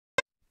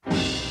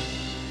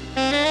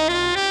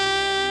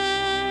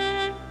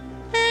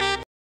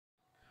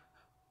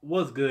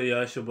What's good,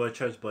 y'all? It's your boy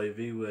Church Boy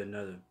V with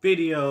another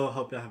video.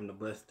 Hope y'all having a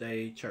blessed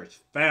day, church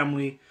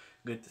family.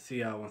 Good to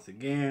see y'all once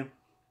again.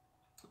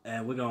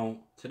 And we're gonna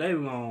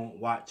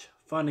watch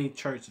funny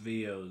church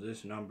videos. This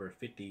is number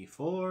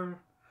 54.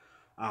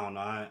 I don't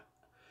know.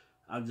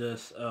 I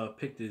just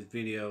picked this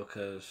video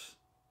because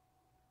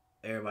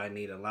everybody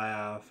need a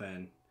laugh,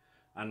 and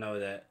I know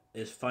that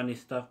it's funny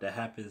stuff that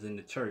happens in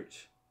the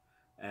church.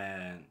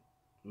 And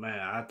man,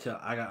 I'm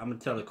gonna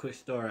tell a quick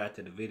story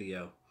after the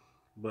video.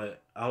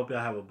 But I hope y'all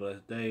have a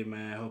blessed day,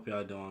 man. Hope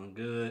y'all doing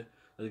good.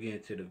 Let's get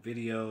into the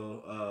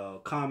video.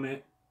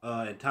 Comment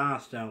and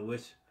timestamp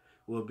which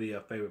will be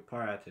your favorite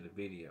part after the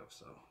video.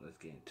 So let's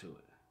get into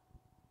it.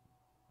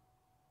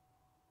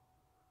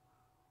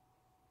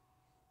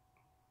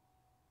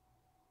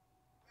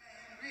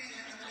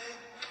 Reasonably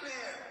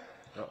clear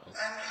Uh-oh. and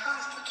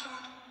constitute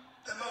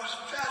the most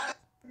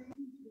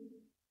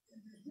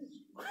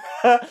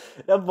valid.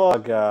 That boy, oh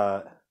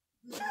God.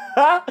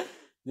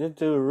 This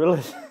dude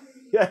really,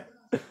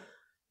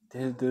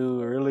 this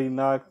dude really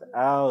knocked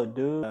out,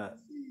 dude.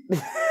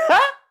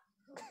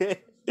 This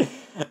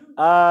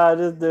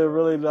dude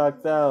really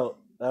knocked out.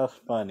 That's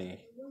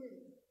funny.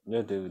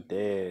 This dude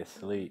dead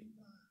asleep.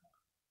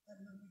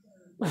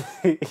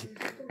 It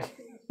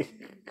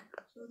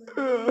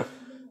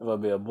gonna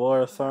be a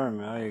boring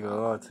sermon. I ain't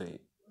gonna lie to you.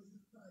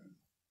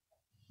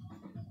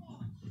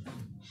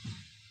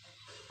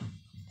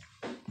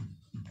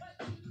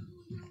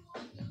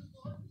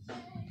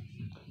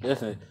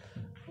 Listen,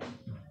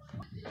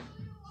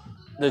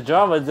 the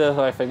drama just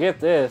like forget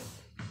this.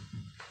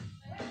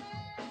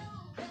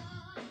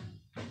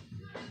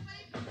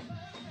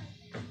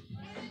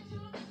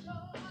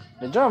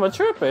 The drama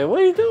tripping.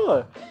 What are you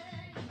doing?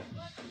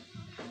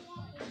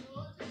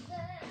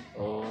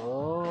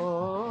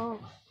 Oh,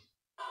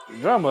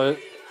 drama.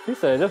 He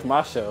said, "This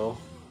my show."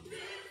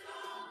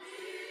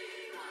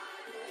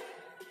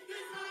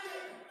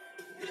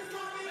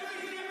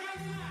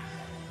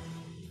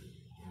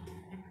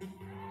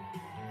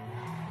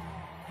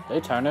 They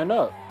turning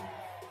up.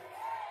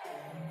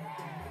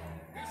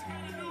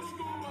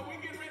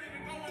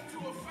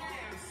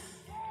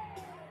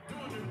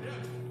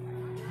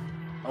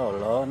 Oh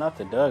Lord, not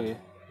the Dougie.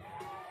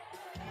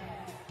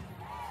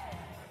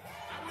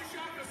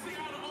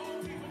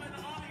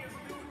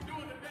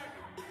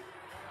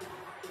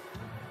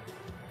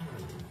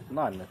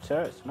 Not in the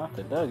church, not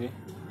the Dougie.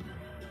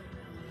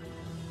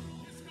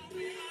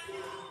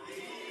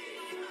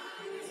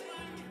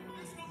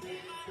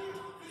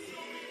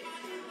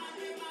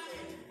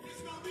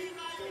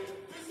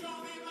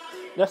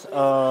 That's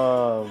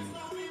I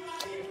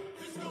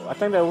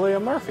think that's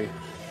William Murphy.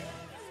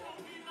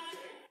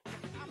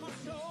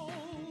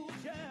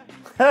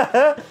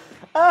 I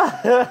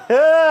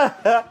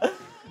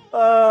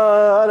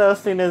never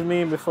seen this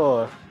meme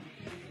before.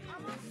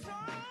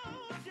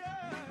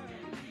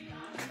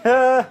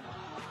 What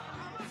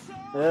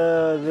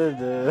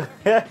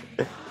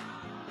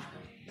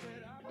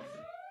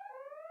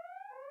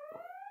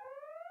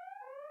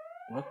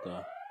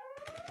the?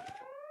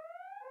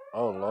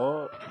 Oh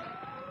Lord.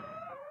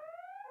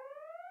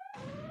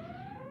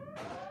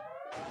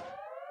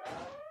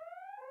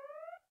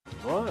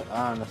 What?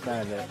 I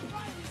understand that.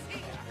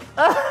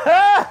 Look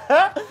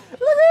at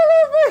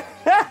little baby.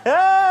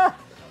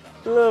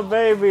 Little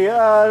baby.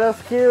 Oh,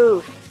 that's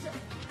cute.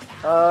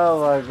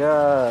 Oh my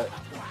God.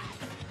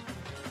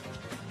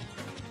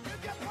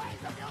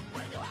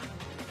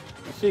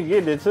 She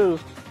getting it too.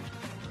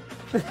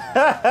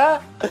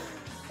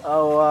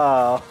 Oh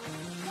wow.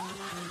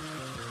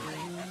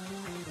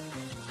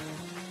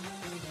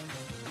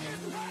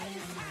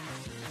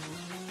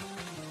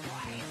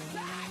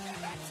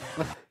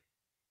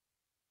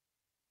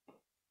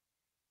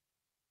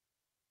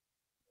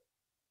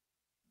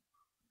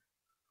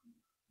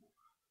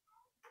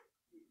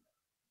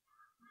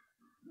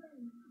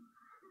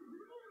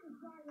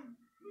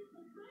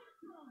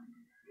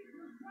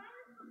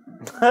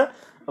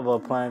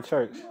 About playing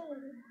church.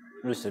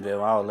 Used to do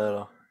when I was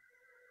little.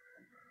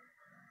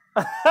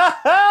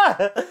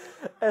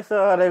 That's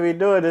how they be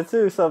doing it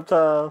too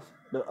sometimes.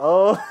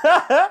 Oh,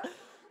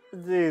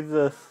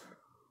 Jesus.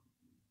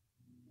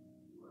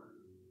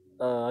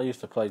 I used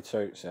to play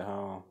church at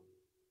home.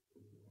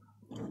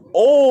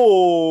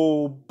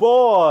 Oh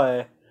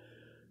boy,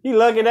 you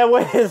looking that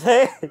way his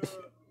head?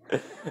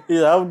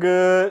 He's like, I'm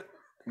good.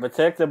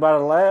 Protected by the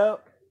lab.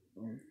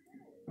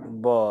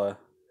 Boy,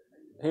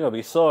 he gonna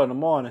be sore in the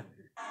morning.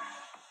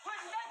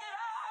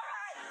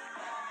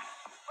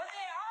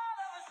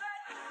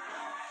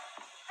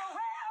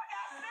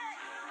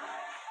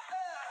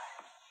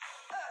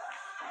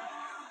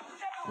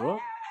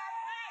 What?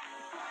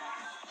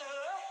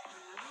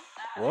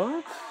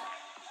 What?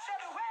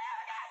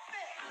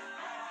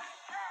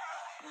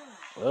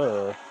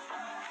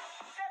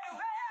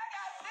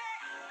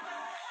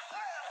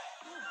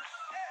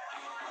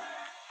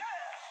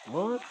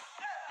 What?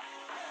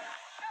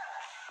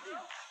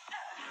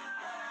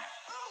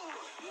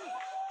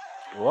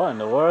 What in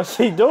the world is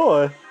he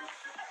doing?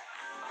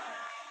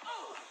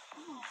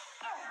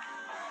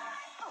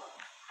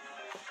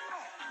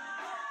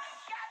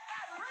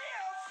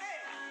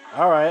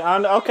 All right.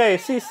 Okay,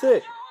 she's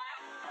sick.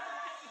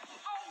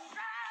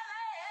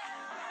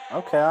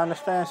 Okay, I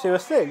understand. She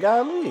was sick.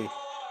 Gotta leave.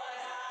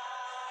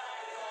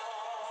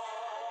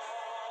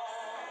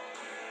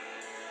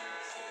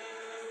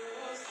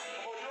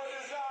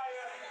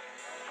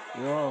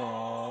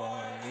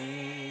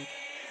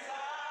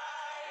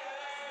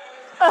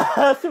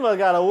 She must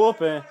got a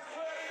whooping.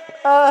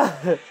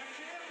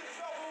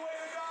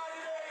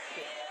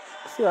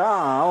 She like,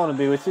 I want to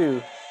be with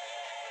you.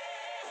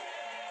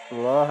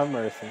 Lord have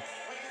mercy.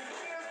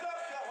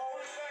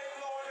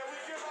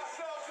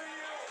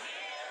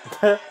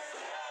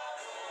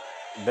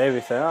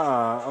 Baby said,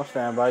 I'm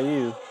standing by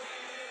you.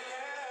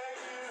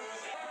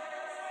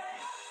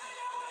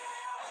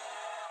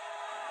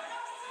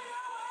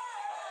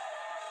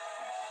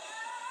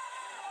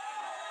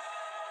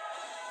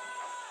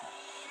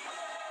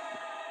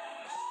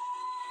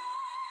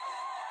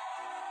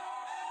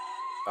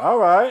 All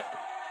right.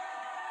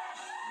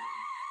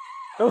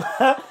 All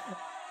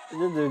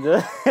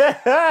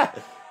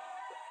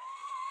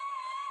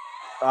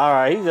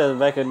right, he just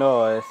making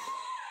noise.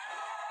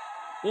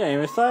 He ain't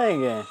even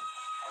singing.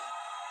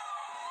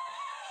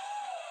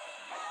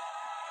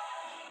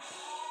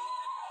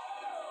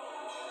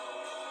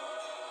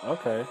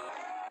 Okay.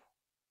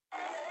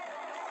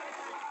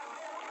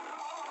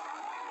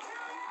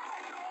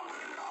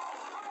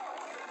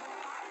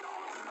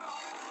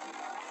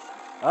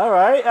 All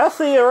right, I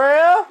see you,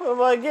 Ralph.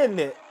 Am I getting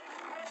it?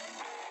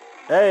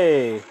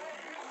 Hey.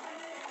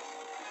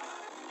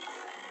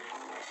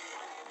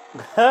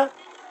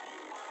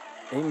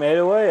 He made it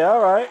away.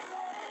 All right.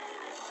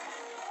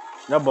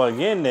 That boy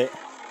getting it.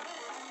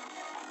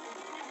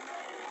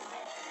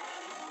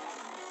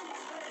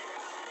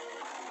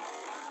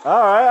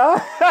 All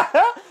right.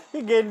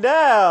 He getting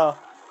down.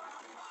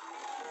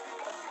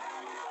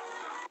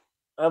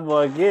 That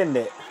boy getting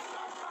it.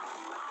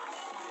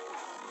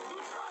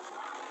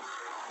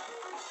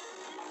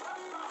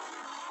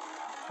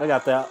 I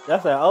got that.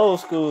 That's that old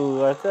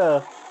school right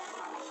there.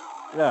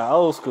 Yeah,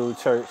 old school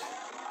church.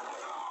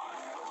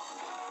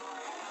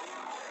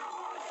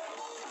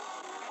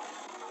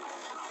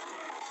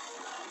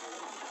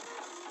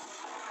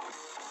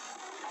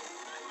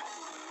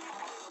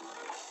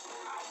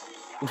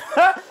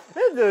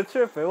 This dude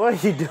tripping. What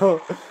he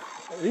doing?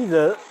 He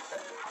just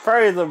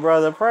praise him,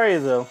 brother.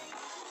 Praise him.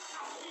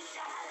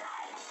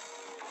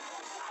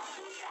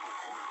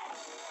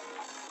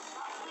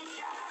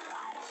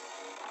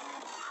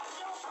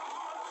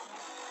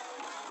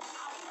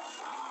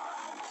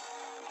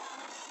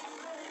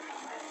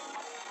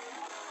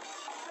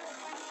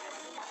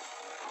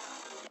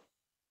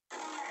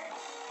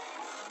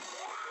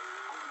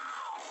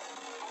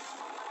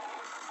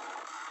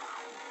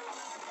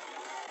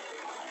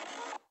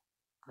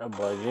 That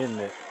boy getting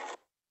it.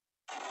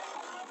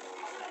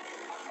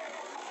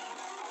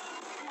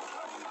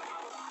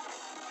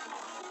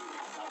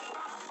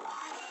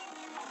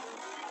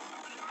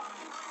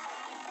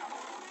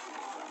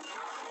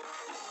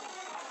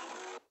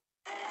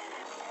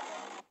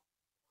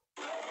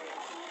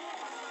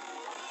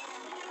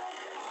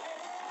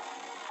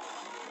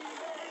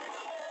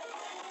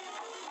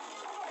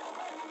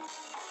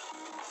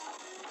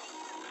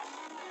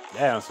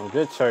 Damn, some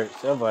good church.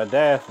 That boy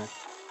dancing.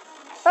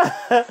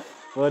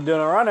 Boy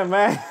doing a running,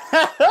 man.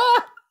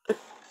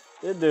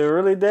 This dude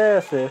really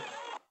dancing.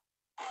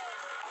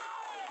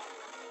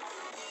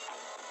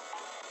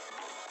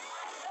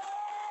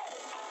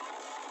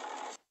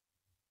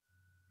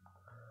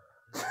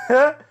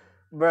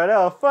 Bro, that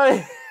was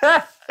funny.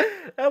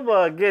 That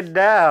boy get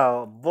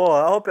down. Boy,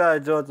 I hope y'all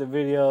enjoyed the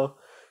video.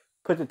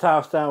 Put the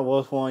timestamp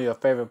what's one of your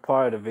favorite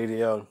part of the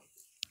video.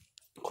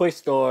 Quick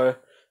story.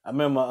 I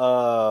remember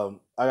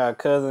I got a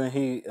cousin,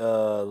 he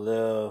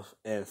lived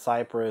in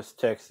Cypress,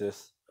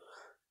 Texas.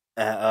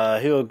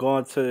 And he was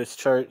going to this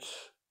church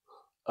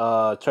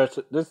Church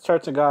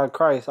of God in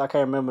Christ. I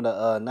can't remember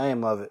the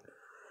name of it.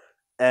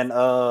 And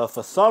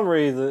for some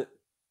reason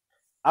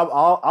I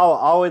was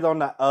always on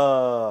the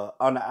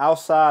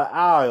outside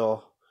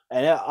aisle,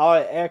 and it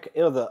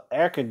was an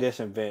air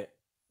conditioning vent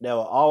that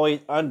was always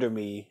under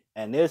me,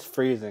 and it's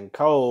freezing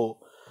cold.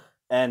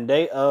 And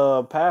they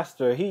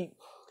pastor he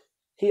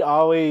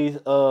always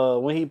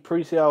when he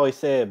preached he always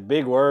said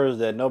big words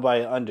that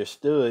nobody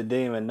understood,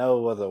 didn't even know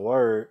was a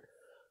word.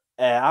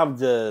 And I'm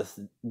just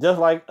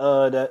like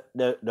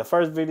the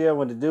first video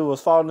when the dude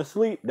was falling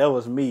asleep, that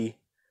was me.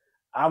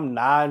 I'm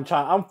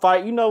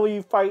fight. You know when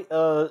you fight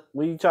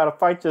when you try to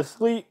fight your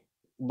sleep,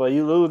 but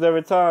you lose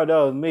every time. That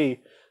was me.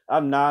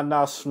 I'm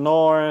not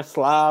snoring,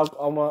 slob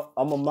on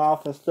my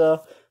mouth and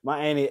stuff. My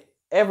auntie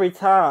every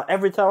time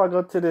I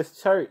go to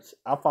this church,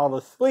 I fall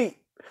asleep,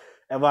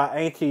 and my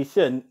auntie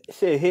should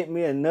hit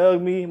me and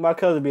nug me. My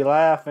cousin be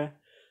laughing.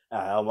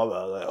 Oh my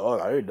bad, like, oh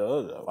I ain't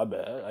done that. My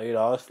bad. I ain't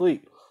all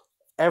asleep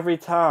every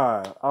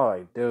time. I'm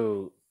like,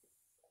 dude,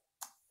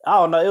 I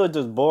don't know. It was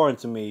just boring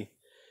to me.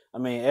 I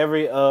mean,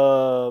 every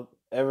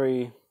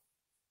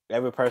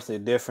person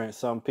is different.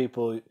 Some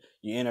people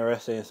you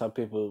interested in, some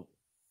people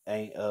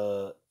ain't.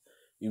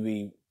 You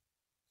be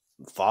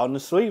falling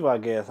asleep, I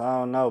guess. I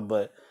don't know,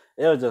 but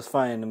it was just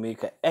funny to me,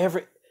 cause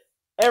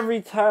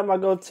every time I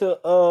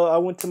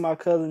went to my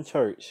cousin's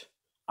church,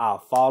 I'll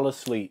fall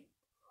asleep.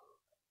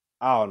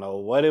 I don't know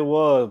what it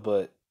was,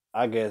 but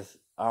I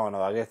don't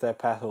know. I guess that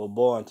pastor was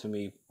boring to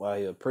me while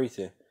he was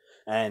preaching,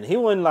 and he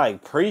wasn't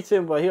like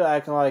preaching, but he was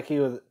acting like he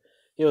was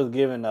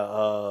giving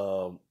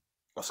a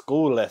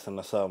school lesson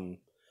or something.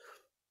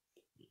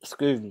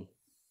 Excuse me.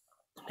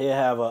 He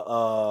have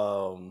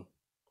a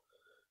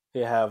he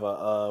have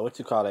a what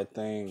you call that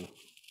thing?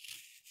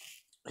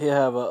 He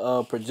have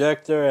a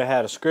projector and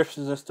had the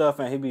scriptures and stuff,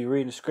 and he be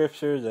reading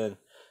scriptures, and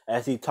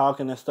as he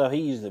talking and stuff,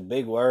 he using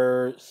big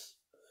words.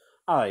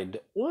 I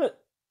like what?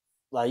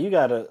 Like you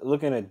gotta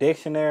look in a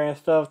dictionary and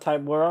stuff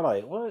type word. I'm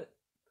like, what?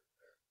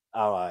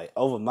 I like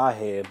over my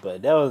head,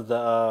 but that was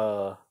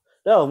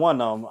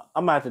one of them.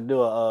 I'm gonna have to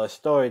do a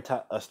story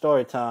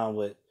time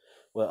with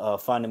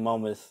funny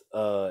moments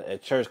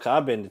at church. Cause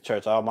I've been to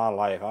church all my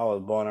life. I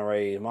was born and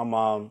raised. My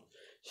mom,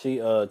 she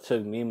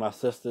took me and my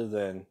sisters,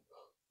 and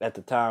at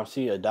the time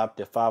she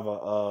adopted five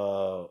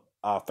of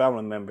our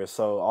family members.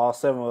 So all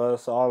seven of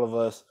us, all of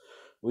us,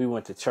 we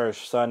went to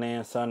church sun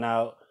in, sun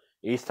out.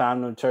 Each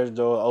time the church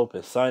door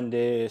open,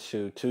 Sunday,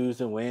 shoot,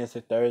 Tuesday,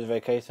 Wednesday, Thursday,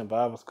 vacation,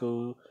 Bible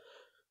school.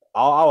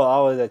 I was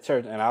always at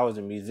church, and I was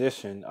a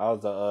musician. I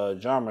was a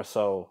drummer,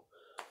 so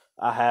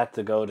I had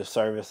to go to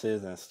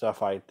services and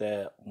stuff like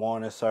that.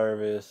 Morning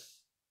service,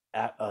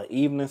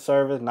 evening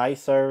service, night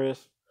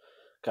service.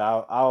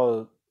 I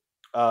was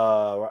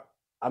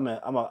I'm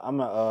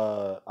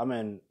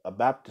in a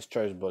Baptist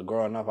church, but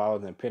growing up I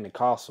was in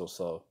Pentecostal,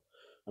 so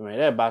I mean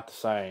they're about the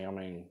same. I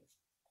mean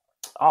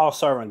all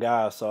serving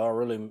God, so it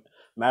really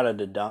matter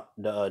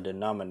the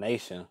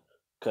denomination,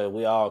 because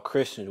we all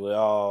Christians. We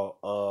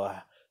all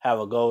have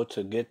a goal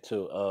to get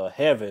to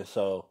heaven.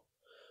 So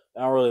it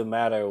don't really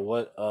matter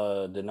what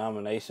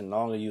denomination.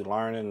 Long as you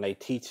learning, they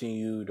teaching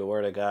you the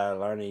word of God,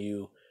 learning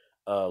you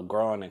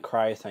growing in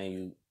Christ,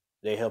 and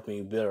they helping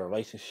you build a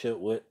relationship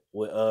with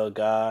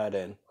God,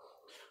 and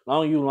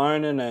long as you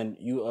learning and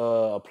you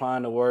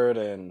applying the word,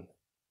 and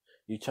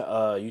you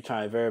trying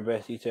your very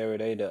best each every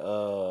day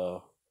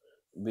to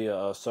be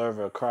a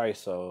server of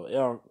Christ. So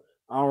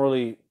I don't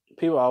really.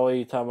 People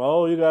always talk about,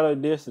 oh, you gotta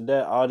this and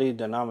that. All these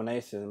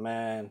denominations,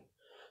 man.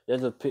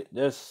 There's a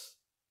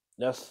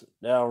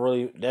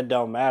that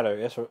don't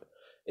matter.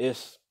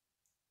 It's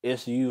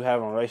it's you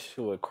having a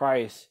relationship with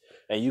Christ,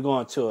 and you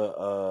going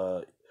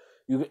to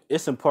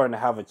It's important to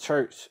have a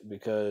church,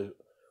 because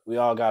we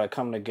all got to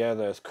come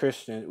together as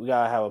Christians. We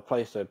got to have a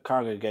place to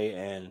congregate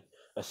and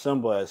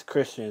assemble as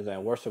Christians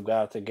and worship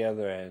God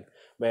together, and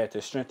be able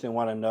to strengthen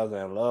one another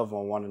and love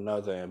on one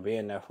another and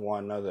being there for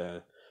one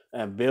another,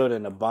 and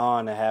building a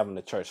bond and having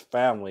the church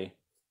family.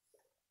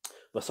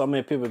 But so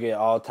many people get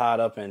all tied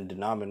up in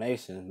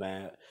denominations,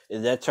 man.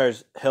 Is that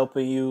church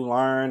helping you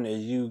learn?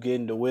 Is you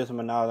getting the wisdom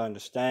and all the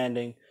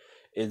understanding?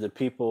 Is the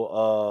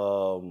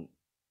people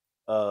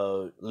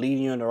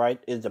leading you in the right?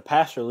 Is the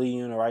pastor leading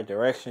you in the right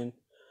direction?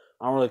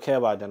 I don't really care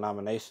about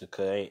denominations,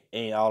 because it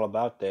ain't all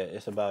about that.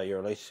 It's about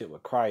your relationship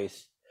with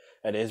Christ,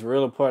 and it's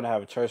real important to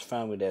have a church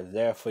family that's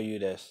there for you,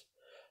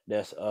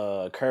 that's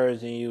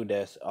encouraging you,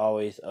 that's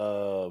always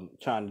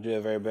trying to do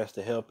their very best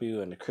to help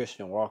you in the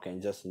Christian walk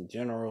and just in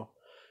general,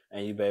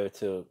 and you be able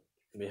to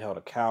be held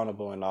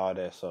accountable and all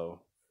that. So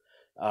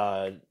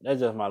that's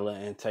just my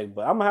little intake.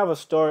 But I'm gonna have a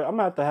story. I'm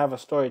gonna have to have a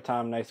story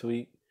time next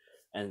week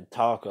and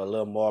talk a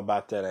little more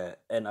about that,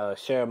 and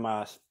share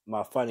my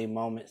funny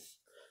moments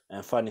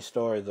and funny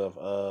stories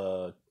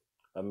of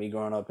me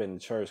growing up in the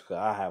church, because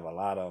I have a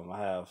lot of them. I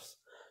have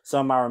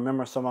some I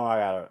remember, some of them I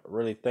gotta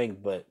really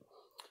think. But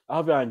I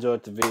hope y'all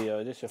enjoyed the video.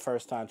 If this is your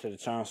first time to the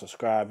channel,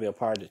 subscribe, be a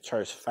part of the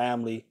church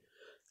family,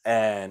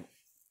 and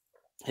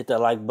hit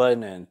that like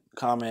button and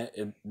comment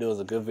if there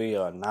was a good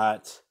video or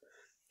not.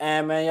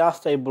 And man, y'all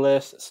stay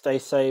blessed, stay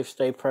safe,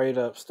 stay prayed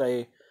up,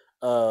 stay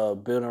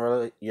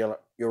building your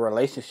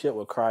relationship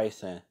with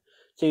Christ, and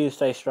see you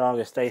stay strong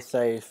and stay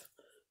safe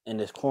in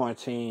this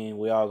quarantine.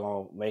 We all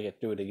gonna make it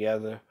through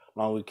together. As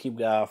long as we keep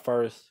God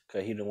first,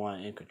 because He the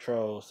one in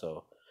control.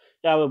 So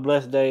y'all have a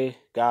blessed day.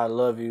 God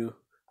love you.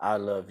 I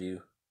love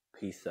you.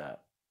 Peace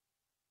out.